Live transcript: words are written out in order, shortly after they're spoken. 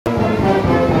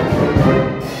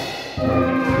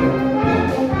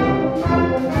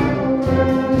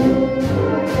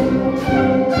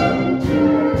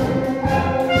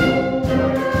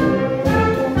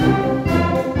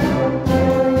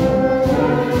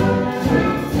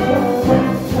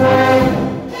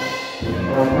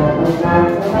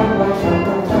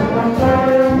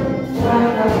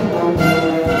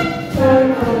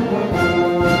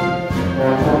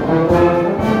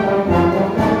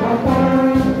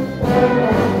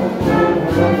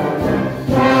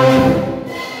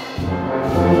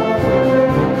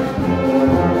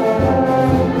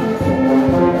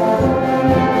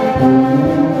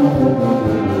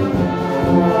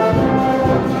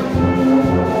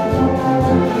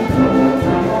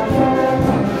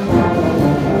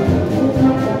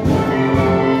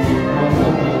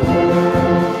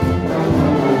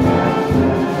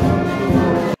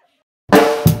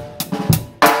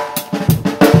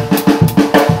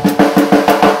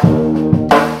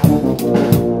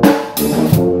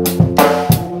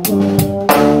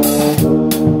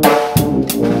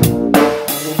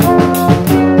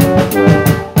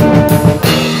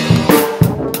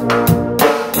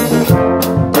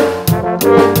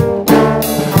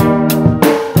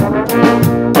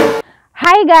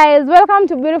Guys, welcome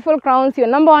to Beautiful Crowns, your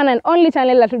number one and only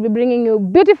channel that will be bringing you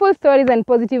beautiful stories and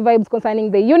positive vibes concerning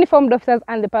the uniformed officers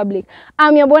and the public.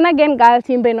 I'm your born again girl,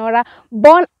 Timbe Nora,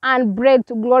 born and bred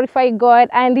to glorify God,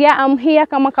 and yeah, I'm here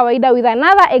kama kawaida with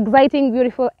another exciting,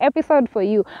 beautiful episode for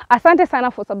you. Asante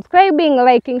sana for subscribing,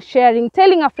 liking, sharing,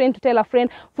 telling a friend to tell a friend.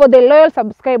 For the loyal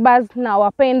subscribers, na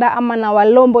wapenda ama na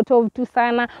walombo tov tu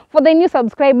sana. For the new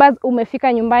subscribers,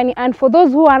 umefika nyumbani, and for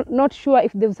those who are not sure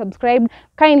if they've subscribed,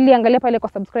 kindly angalia pale kwa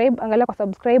subscribe, angalia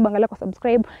kwa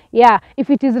subscribe. Yeah, if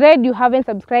it is red you haven't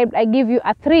subscribed, I give you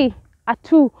a 3, a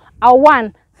 2, a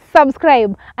 1.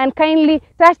 Subscribe and kindly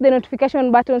touch the notification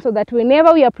button so that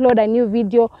whenever we upload a new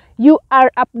video, you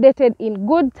are updated in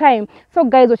good time. So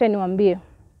guys, wacha niwaambie.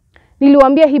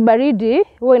 Niliwaambia hii baridi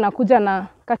huwa inakuja na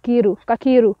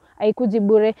kakiru haikuji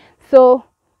bure. So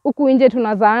huku nje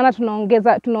tunazaana,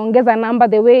 tunaongeza number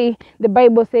the way the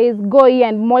Bible says, go ye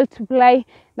and multiply.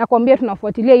 Nakwambia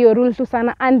tunafuatilia hiyo rule tu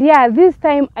sana. And yeah, this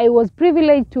time I was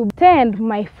privileged to attend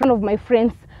one of my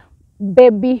friends'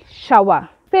 baby shower.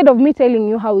 Instead of me telling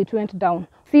you how it went down,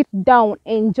 sit down,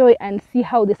 enjoy, and see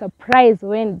how the surprise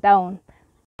went down.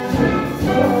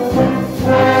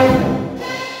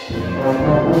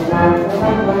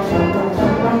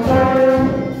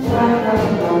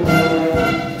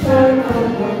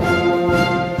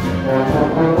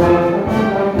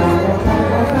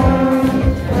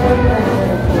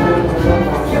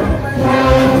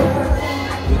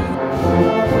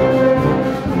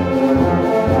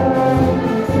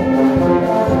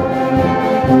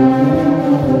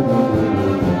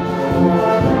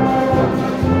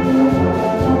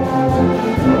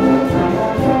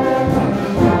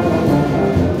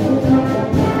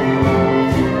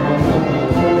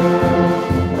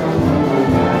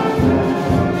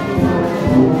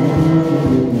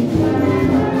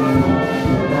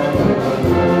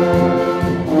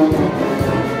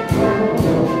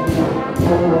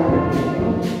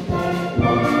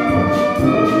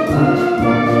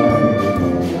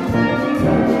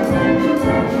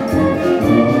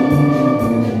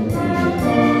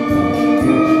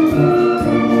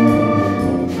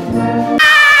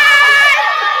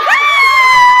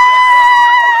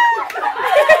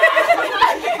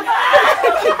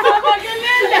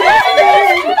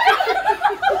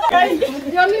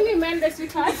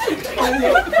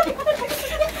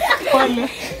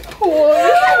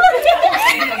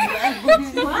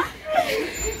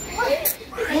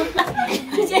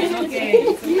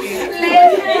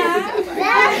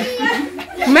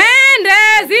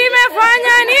 Mendes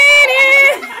imefanya nini?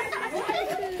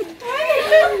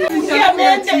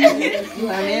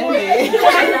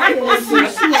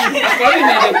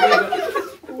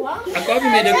 Akobi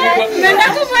mede kubwa. Nenda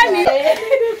kufani.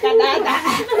 Kadada.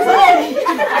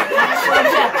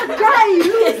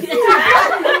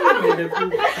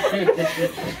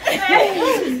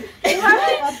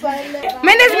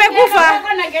 Mendes mekufa.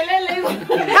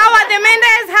 How are the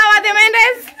Mendes?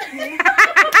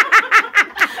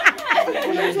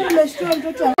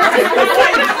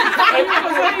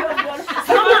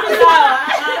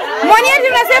 Monieti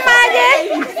unasema aje?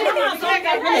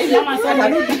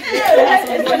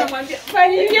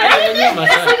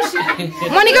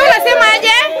 Monica unasema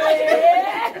aje?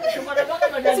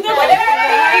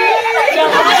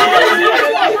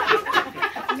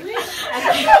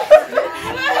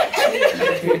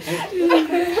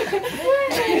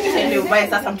 Ubaya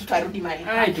sasa mtu tarudi mali.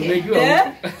 Tumejua.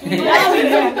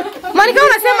 Monica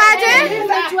unasema aje?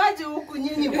 Unachuaje huku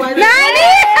nyinyi kwa nini? Nani?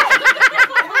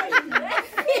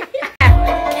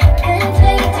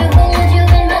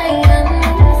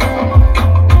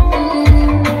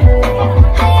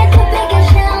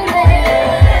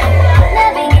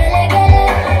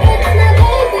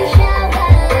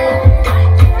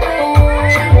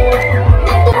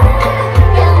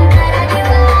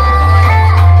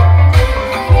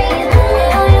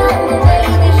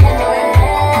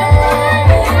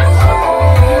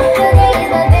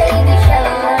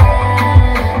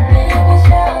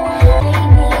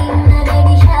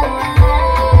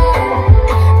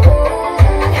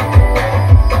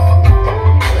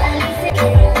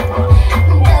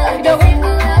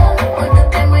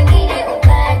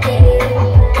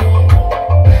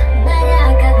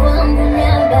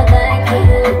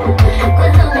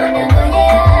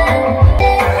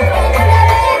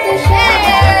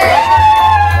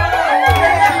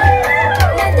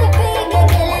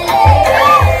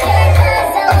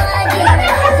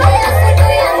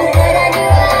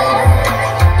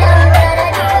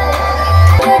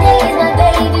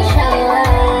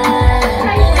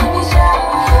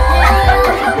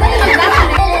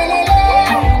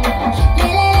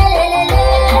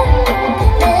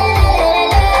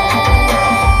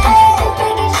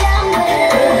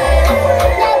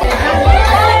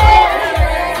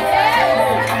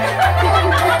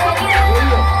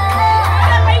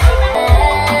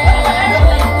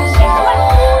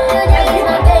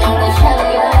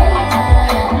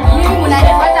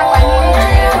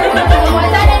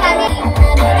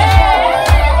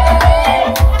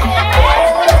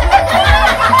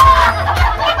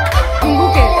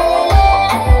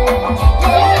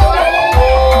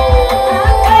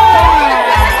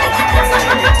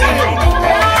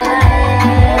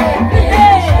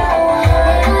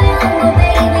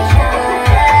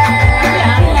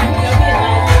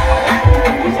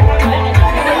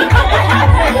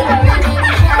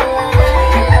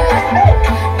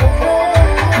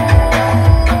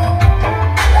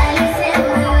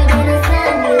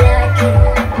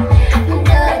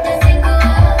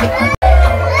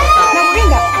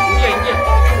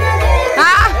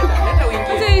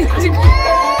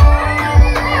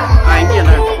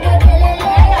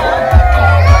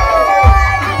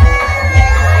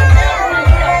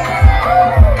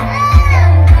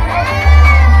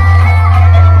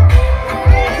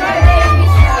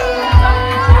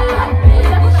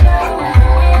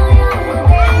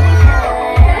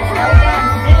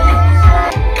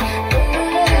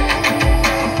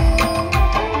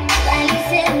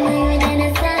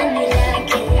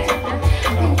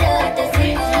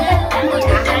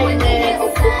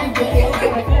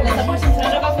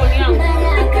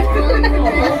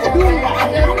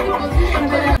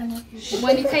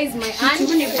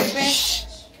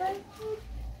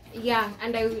 Yeah,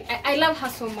 and I love her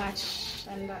so much,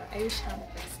 and I wish her the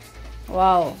best.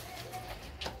 Wow.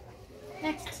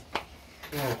 Next.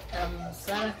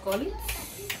 Sarah Collins.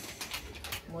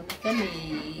 Monica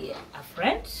is a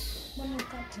friend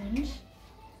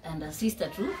and a sister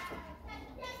too.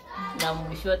 Now we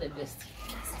wish her the best.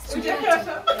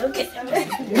 Okay.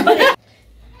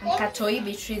 Katoi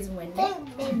Beatrice Mwende.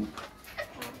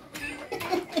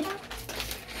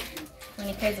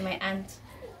 Monica is my aunt.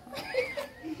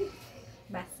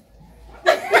 Bas.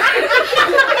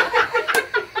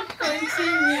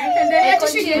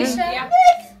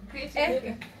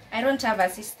 I don't have a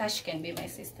sister, she can be my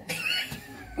sister.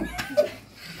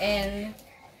 And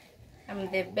I'm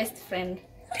the best friend.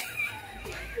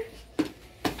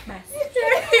 Bas.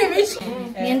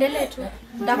 Niendelee tu.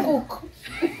 Da cook.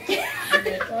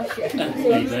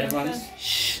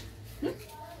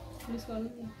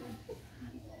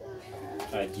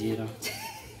 Ajira.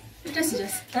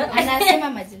 Anasema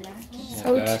majina.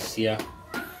 Gracia.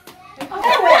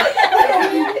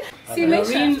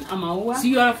 Lorraine Amaua. See,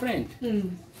 you are a friend.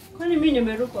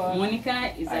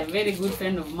 Monica is a very good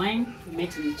friend of mine. We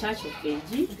met in the church of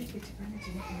KG.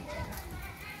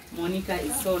 Monica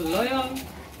is so loyal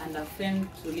and a friend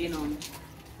to lean on.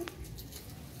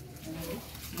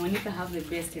 Monica have the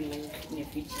best in life in the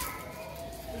future.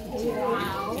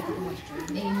 Wow.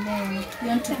 Amen. You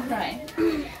want to cry?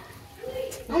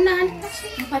 I'm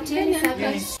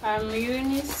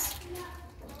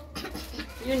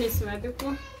Eunice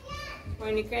Maduku.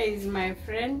 Monica is my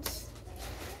friend.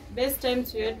 Best time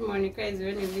to meet Monica is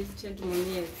when we visited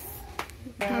Muniez.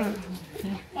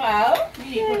 Wow.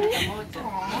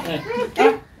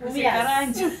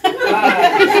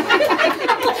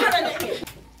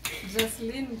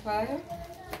 Jocelyn Fire.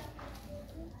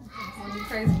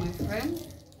 Monica is my friend.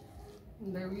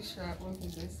 And I wish her all the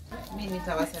best. Mimi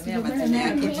nitawasemea majina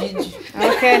ya kijiji.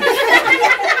 Okay.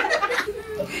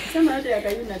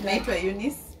 Naitwa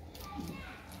Eunice.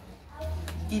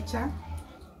 Icha.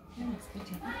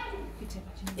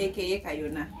 AKA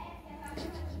Kayuna.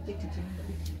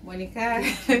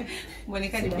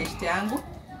 Monica ni best yangu.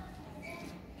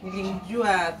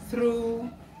 Nilimjua through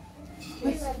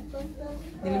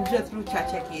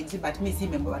church ya KG, but mimi si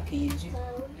member wa KG.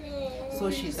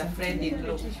 So she's a friend in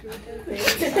law.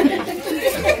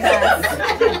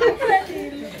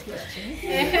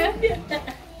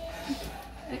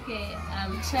 Okay,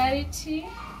 Charity.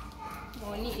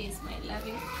 Moni is my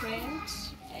loving friend.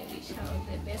 I wish her all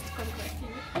the best.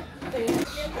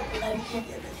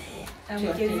 I'm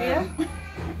Kezia.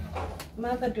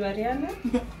 Martha Duariana.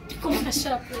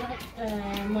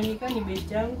 Monica ni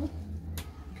best yangu.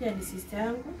 Pia ni sister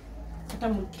yangu. Hata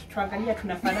mkiangalia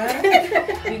tunafanana.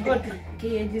 We go to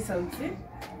KG South.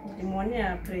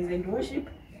 Nimeonea praise and worship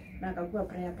na akakuwa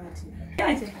prayer party.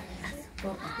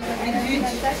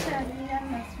 Natasha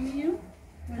Lilian Nasmiu.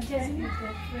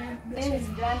 Name is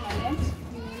John Manet.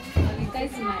 Monica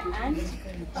is my aunt.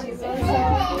 She's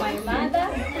also my mother,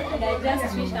 and I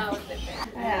just wish her all the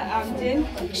best. I'm Jane.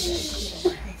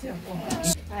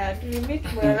 Tulimit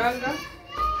Mweranga.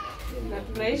 Na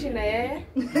tunaishi na yeye.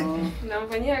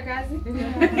 Tunamfanyia kazi.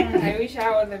 I wish her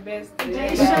all the best.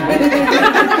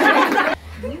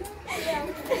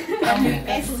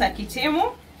 Esther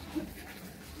Kitemo.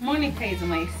 Monica is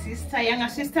my sister, younger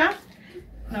sister.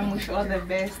 I wish all the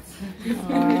best.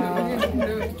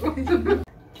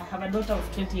 I have a daughter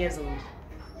of 20 years old.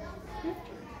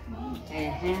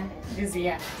 This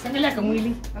year.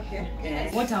 Okay.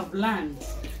 What I've learned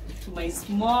to my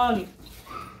small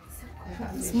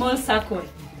circle.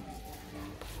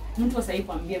 Mtu wasai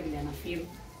kuambia vile anafeel.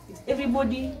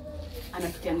 Everybody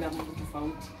anatukianga mambo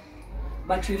tofauti.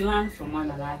 But we learn from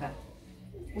one another.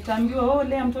 Utaambiwa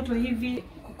lea mtoto hivi,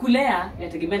 kulea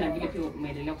yategemea na vile pia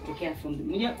umeendelea kutokea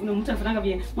from. Una mtu anafananga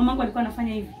vile mamangu alikuwa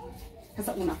anafanya hivi.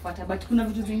 Sasa unafuata, but kuna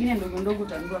vitu zingine ndogo ndogo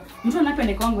utaambiwa mtu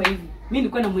anapenda kwangu hivi. Mimi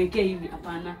nilikuwa namwekea hivi,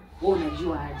 hapana, wewe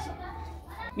unajua aje.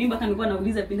 Mimi mpaka nilikuwa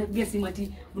nauliza pinda kugia simu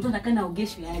ati mtu anakaa na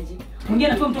ogeshwe aje. Mwingine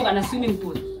anatoa mtu ana swimming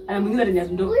pool, anamuingiza ndani ya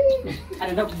ndoo.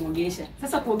 Anaenda kumuogesha.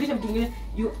 Sasa kuogesha mtu mwingine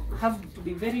you have to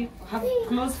be have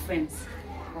close friends.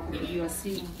 Kwa kupigiwa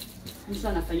simu. Mtu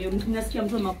anafanywa mtu nasikia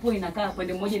mtu mapua inakaa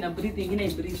pande moja na breathe nyingine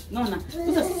breathe. Unaona?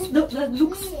 That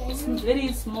looks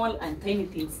very small and tiny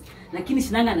things. Lakini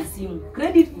shinanga na simu.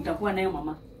 Credit utakuwa nayo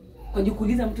mama. Kwa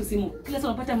kuuliza mtu simu. Kila saa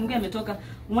unapata mwingine ametoka,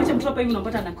 umwacha mtu hapa hivi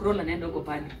unapata na crawl anaenda huko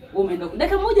pale. Wewe umeenda.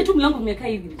 Dakika moja tu mlango umekaa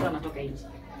hivi mtu anatoka nje.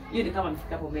 Hiyo ni kama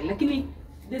amefika hapo mbele. Lakini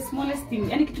the smallest thing,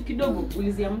 yani kitu kidogo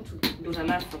ulizia mtu ndio uta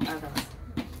learn from others.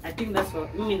 I think that's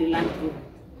what mimi ni learn from.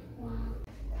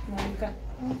 Monica.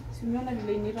 Simeona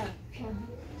vile inira.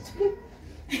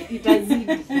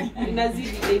 itazidi,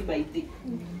 inazidi day by day.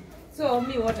 So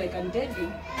me what I can tell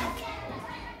you,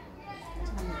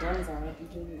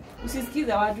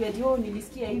 usisikize watu eti oh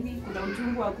nilisikia hivi kuna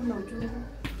uchungu hakuna uchungu.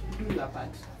 Do your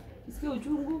part. Usikie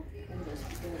uchungu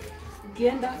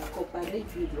ukienda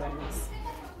cooperate with your nurse.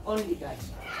 Only that.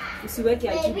 Usiweke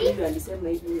akili hivi alisema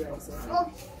hivi huyo alisema.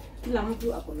 Kila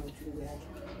mtu ako na uchungu yake.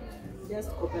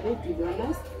 Just cooperate with your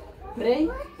nurse, pray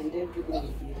and everything will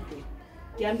be okay.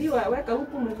 Kiambiwa weka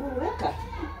huku mguu weka.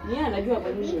 Ni yeye anajua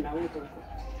kwa nini unaweka huko.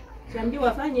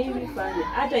 Kiambiwa fanye hivi fanye.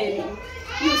 Hata hiyo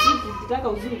siku ukitaka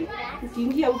uzuri,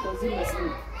 ukiingia huko zima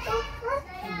sana.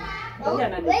 Ndio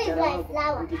na daktari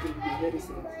wako. It will be very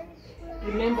simple.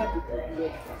 Remember to put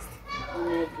blood first.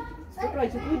 Mtoto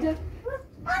akikuja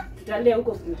tutalea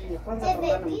huko kwingine. Kwanza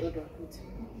pambana mtoto akuje.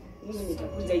 Mimi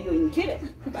nitakuja hiyo nyingine.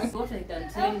 But what I can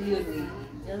tell you is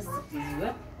just is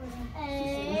well.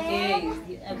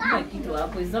 Hakuna kitu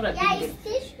hapo, it's not a big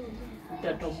deal.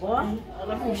 Utatoboa,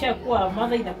 alafu ushakuwa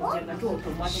mother inakujenga tu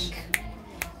automatic.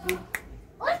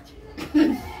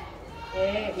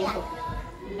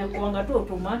 Inakuanga tu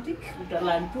automatic,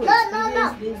 utalearn tu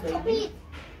experience days by day.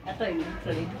 Hata you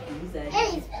literally kuuliza.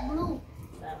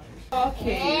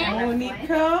 Okay,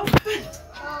 Monica.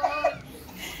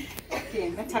 Okay,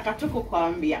 nataka tu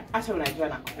kukuambia hata unajua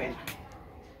nakupenda.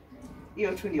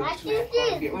 Hiyo tu ndio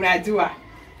tunakwambia. Unajua.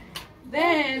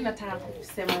 Then nataka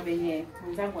kusema venye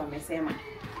mwenzangu amesema.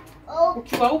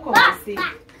 Ukiwa huko basi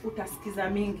utasikiza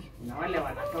mingi. Na wale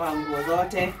wanatoa nguo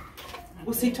zote.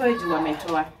 Usitoe juu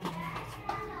wametoa.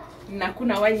 Na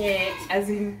kuna wenye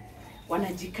azin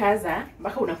wanajikaza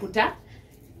mpaka unakuta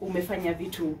umefanya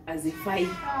vitu azifai.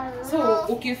 So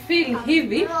ukifeel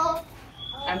hivi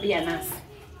ambia nasi.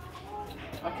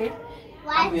 Okay?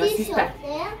 I'm your sister.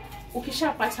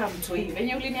 Ukishapata mtoi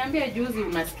venye uliniambia juzi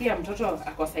unasikia mtoto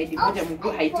ako side moja mguu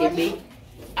haitembei,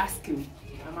 ask me.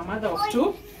 I'm a mother of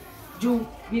two.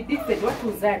 We different, what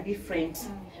was that different?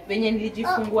 Venye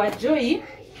nilijifungua Joy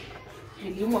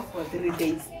niliumwa for 3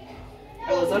 days.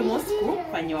 I was almost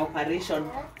kufanya operation.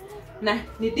 Na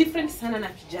ni different sana na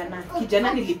kijana.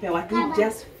 Kijana nilipewa tu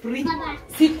just free.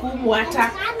 Sikuumwa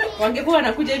hata. Wangekuwa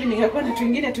wanakuja hivi ningekuwa na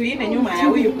twingine tuine nyuma ya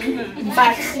huyu.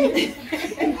 But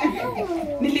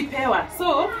nilipewa.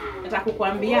 So nataka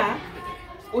kukuambia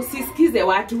usisikize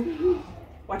watu.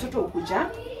 Watoto ukuja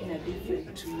in a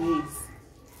different ways.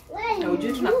 Na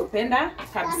ujue tunakupenda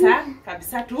kabisa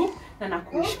kabisa tu na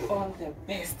nakuwish all the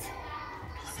best.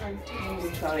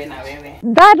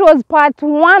 That was part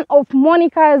 1 of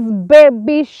Monica's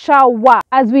baby shower,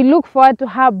 as we look forward to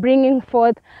her bringing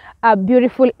forth a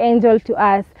beautiful angel to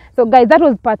us. So guys, that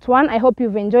was part 1. I hope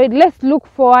you've enjoyed. Let's look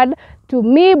forward to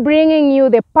me bringing you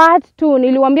the part 2.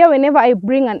 Niliwaambia whenever I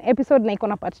bring an episode na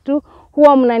ikona part 2,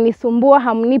 huwa mnanisumbua,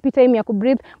 hamnipi time ya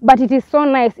kubreathe, but it is so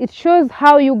nice. It shows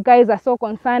how you guys are so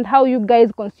concerned, how you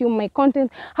guys consume my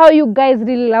content, how you guys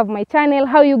really love my channel,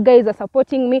 how you guys are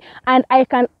supporting me, and I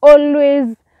can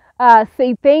always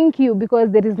say thank you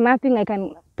because there is nothing I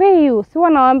can pay you. Si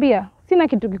wanawaambia sina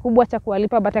kitu kikubwa cha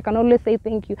kuwalipa, but I can always say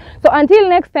thank you. So until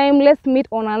next time, let's meet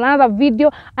on another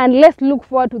video and let's look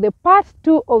forward to the part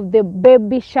 2 of the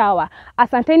baby shower.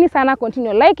 Asanteni sana.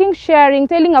 Continue liking, sharing,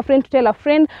 telling a friend to tell a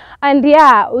friend, and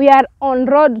yeah, we are on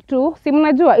road to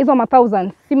simnajua hizo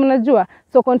 1000 simnajua.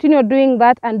 So continue doing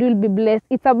that and you'll be blessed.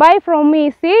 It's a bye from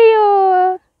me. See you.